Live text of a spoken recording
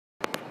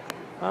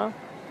Huh?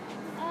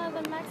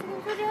 The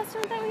Mexican food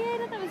restaurant that we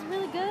ate at that was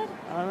really good.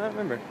 I don't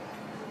remember.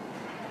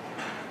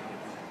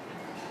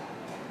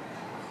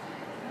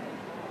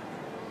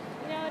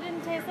 You know, it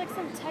didn't taste like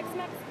some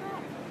Tex-Mex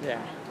crap.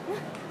 Yeah.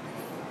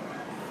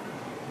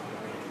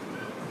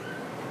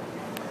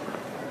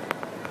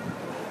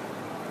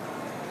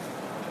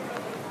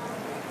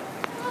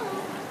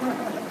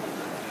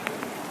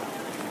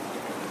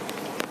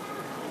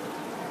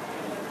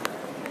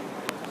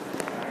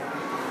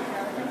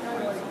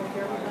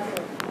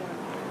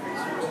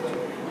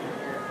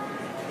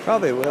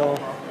 Probably will.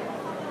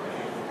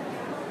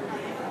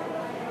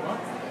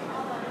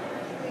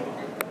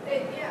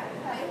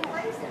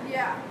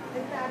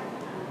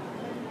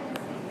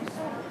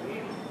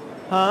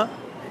 Huh?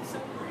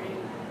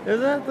 Is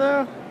that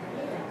though?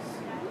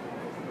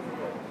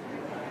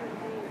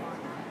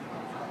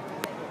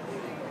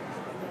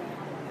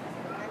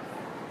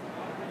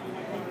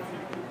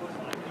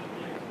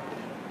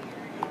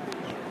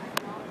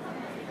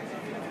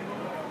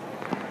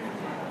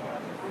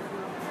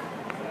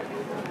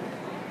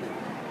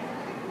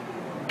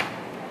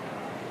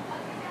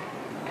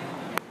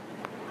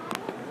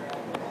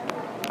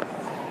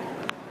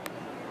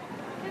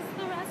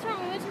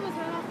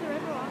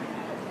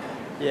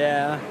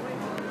 Yeah.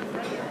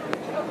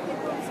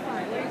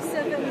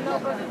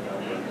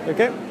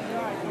 Okay.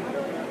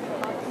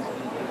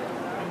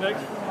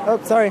 Next. Oh,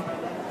 sorry.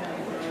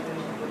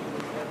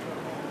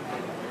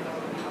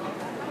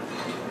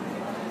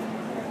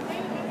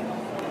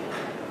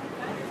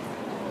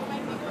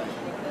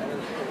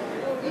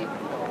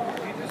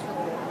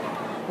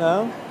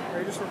 No? Are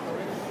you just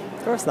recording?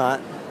 Of course not.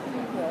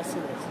 Yeah, I see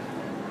this.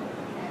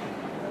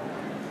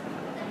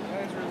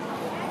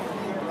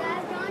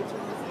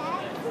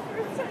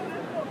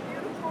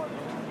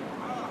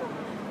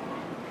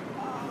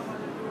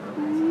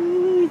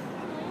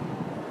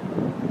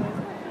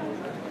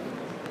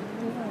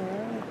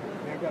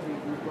 That is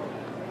really cool.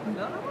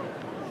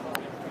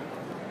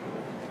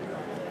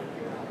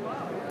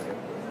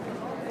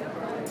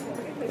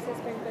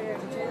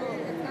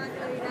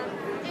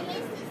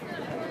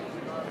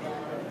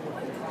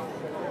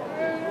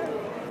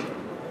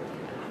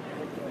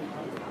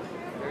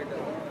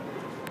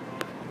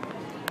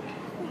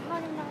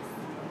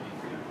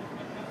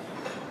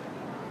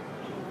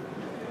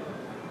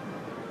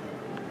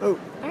 Oh.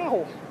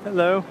 Ow!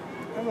 Hello.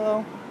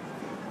 Hello.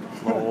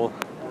 Mole.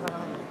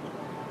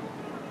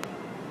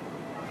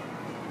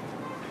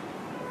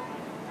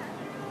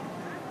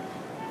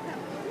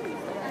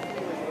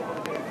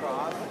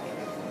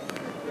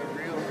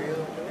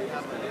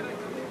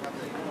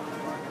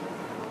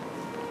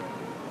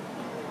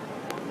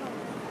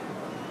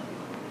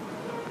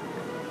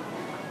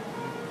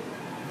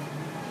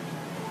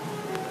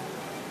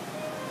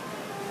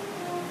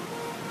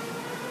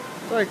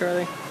 Sorry,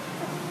 Carly.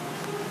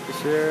 You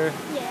sure?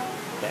 Yeah.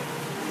 Okay.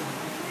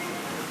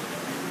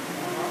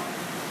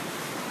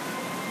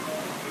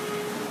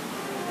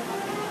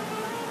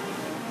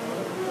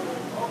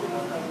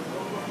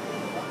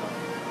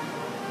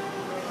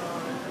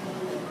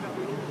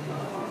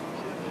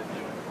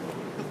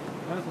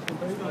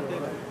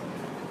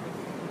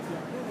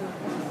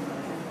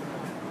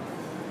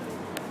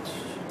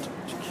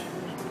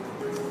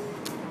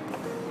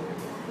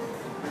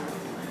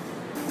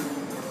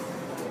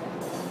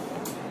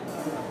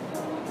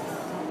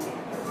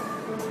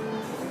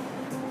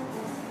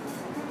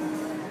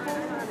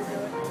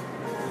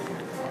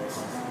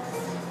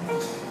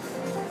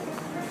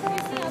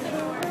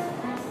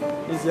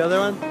 Here's the other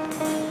one?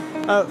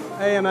 Oh,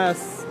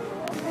 AMS.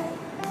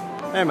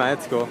 Never mind,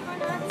 it's cool.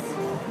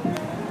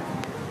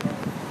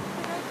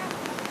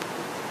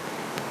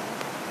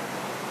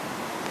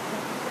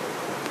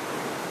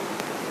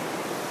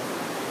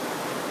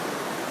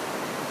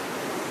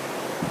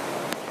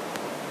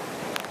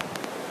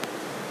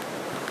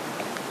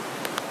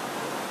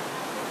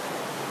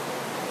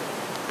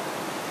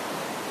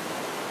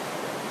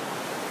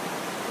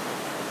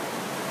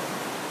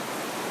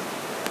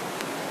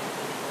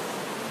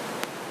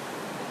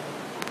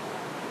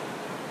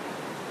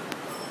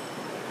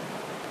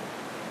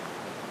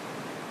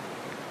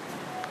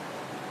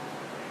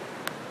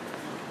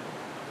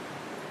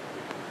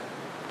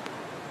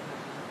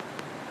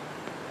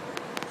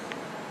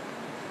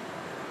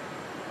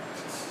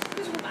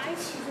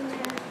 Ice's in there.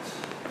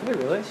 Are they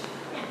really?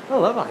 Yeah. I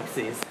love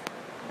Icees.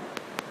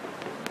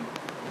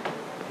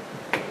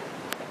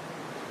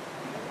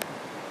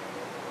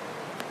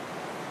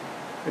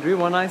 Do we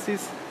want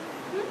Icees?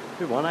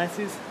 Do we want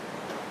Icees?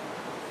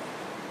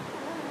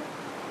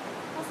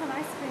 What's some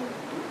ice cream?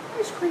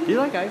 Ice cream. Do you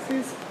like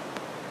Icees?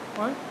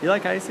 What? You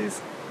like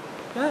Icees?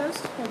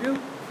 Yes, I do.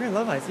 I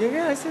love Icees. You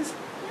get Icees?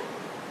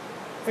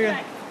 Okay.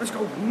 Right. Let's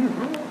go.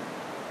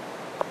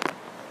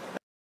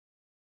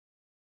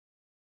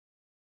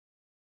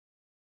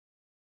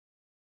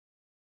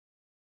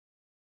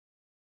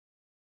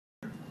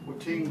 What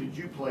team did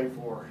you play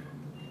for?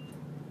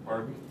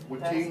 Pardon?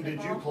 What team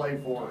did you play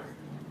for?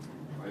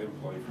 I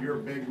didn't play for You're a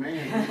big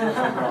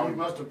man. You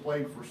must have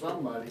played for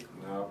somebody.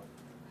 No.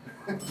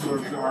 So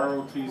it's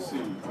ROTC.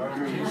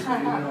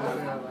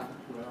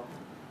 Well,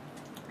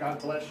 God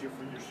bless you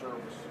for your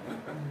service.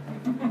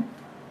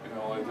 And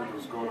all I did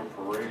was go to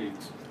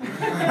parades.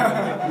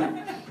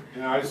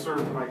 And I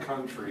served my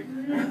country.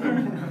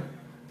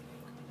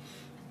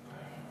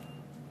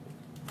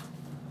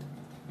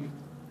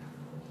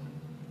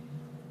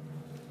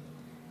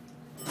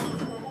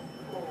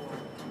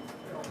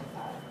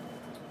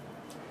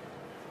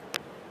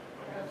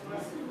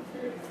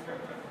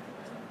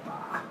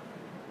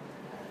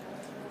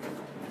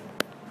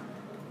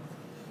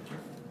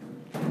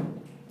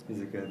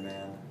 He's a good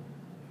man.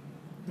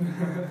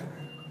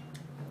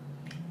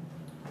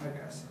 I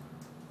guess.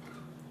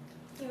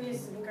 He was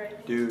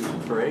great. Dude,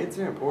 parades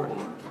are important.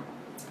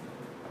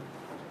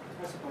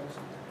 I suppose.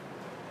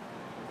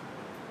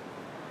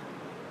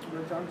 There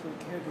were times when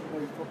kids would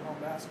play football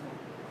and basketball.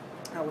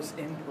 I was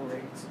in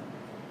parades.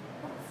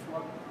 On a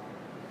float.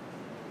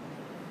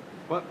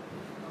 What?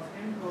 I was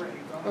in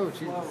parades on Oh, a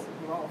Jesus. float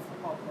with all the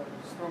football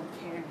players throwing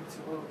candy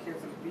to little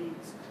kids and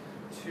beads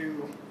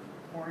to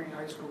horny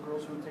high school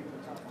girls who would take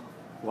their top off.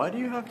 Why do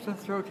you have to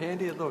throw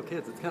candy at little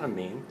kids? It's kind of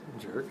mean,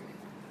 jerk.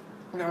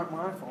 Not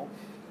my fault.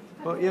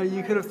 Well, yeah,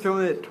 you could have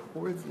thrown it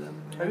towards them.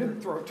 I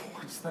didn't throw it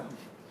towards them.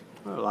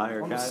 What a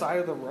liar, On the guy. side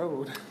of the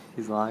road.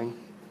 He's lying.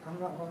 I'm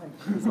not lying.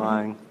 He's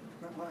lying.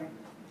 Not lying.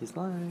 He's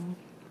lying.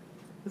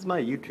 This is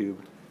my YouTube.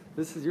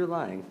 This is your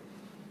lying.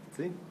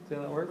 See? See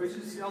how that We works?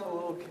 should see all the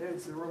little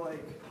kids. They were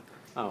like,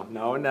 Oh,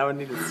 no, now I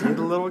need to see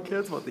the little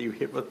kids? What do you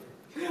hit with?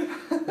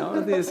 Now I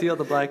need to see all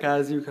the black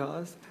eyes you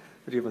caused.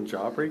 Did you have them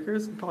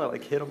jawbreakers? You probably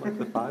like hit them like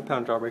the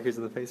 5-pound jawbreakers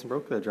in the face and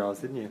broke their jaws,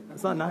 didn't you?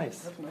 That's not nice.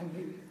 that's what I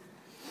need.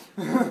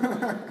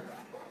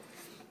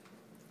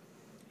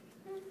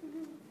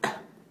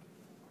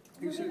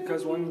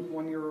 Because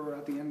when you were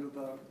at the end of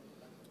the,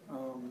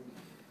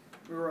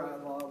 we were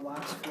at the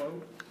last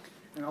float,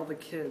 and all the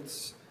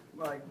kids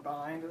like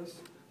behind us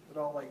would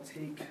all like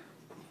take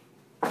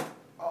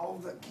all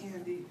of the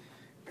candy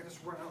and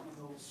just run out in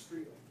the little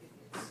street like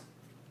idiots.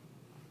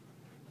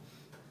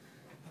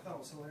 I thought it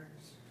was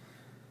hilarious.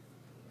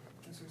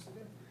 I seriously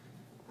did.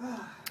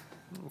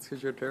 That's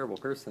because you're a terrible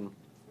person.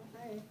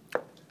 Okay.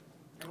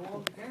 And all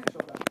of the candy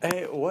showed up.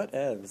 Hey,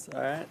 whatevs,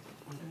 alright?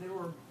 And they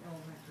were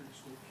elementary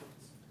school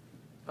kids.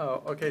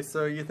 Oh, okay,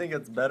 so you think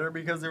it's better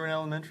because they were in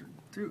elementary?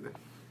 Dude,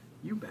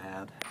 you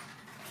bad.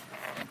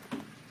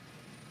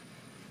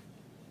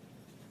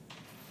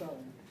 So,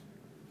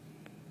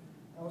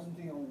 I wasn't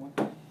the only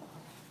one.